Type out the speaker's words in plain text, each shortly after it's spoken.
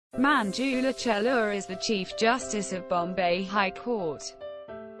Manjula Chellur is the Chief Justice of Bombay High Court.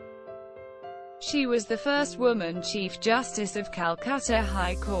 She was the first woman Chief Justice of Calcutta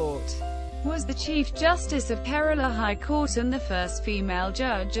High Court, was the Chief Justice of Kerala High Court and the first female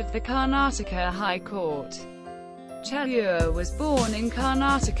judge of the Karnataka High Court. Chellur was born in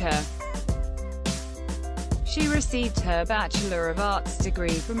Karnataka. She received her Bachelor of Arts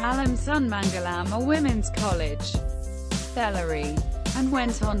degree from Mangalam Women's College, Bellary, and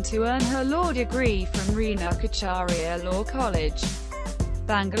went on to earn her law degree from Renukacharya Law College,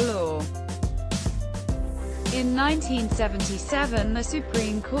 Bangalore. In 1977, the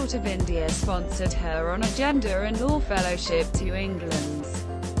Supreme Court of India sponsored her on a Gender and Law Fellowship to England's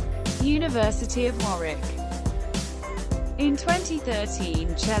University of Warwick. In 2013,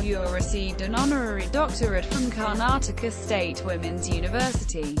 Chellur received an honorary doctorate from Karnataka State Women's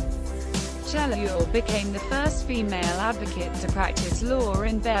University. Chellur became the first female advocate to practice law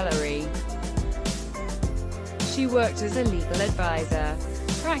in Bellary. She worked as a legal advisor,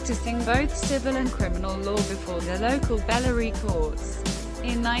 practicing both civil and criminal law before the local Bellary courts.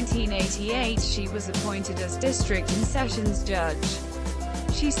 In 1988 she was appointed as district and sessions judge.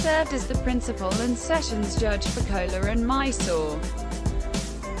 She served as the principal and sessions judge for Kolar and Mysore.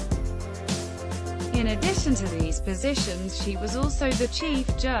 In addition to these positions, she was also the Chief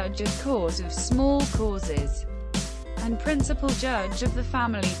Judge of Court of Small Causes and Principal Judge of the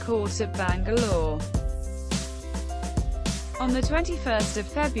Family Court at Bangalore. On the 21st of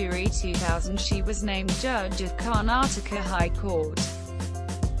February 2000 she was named Judge of Karnataka High Court.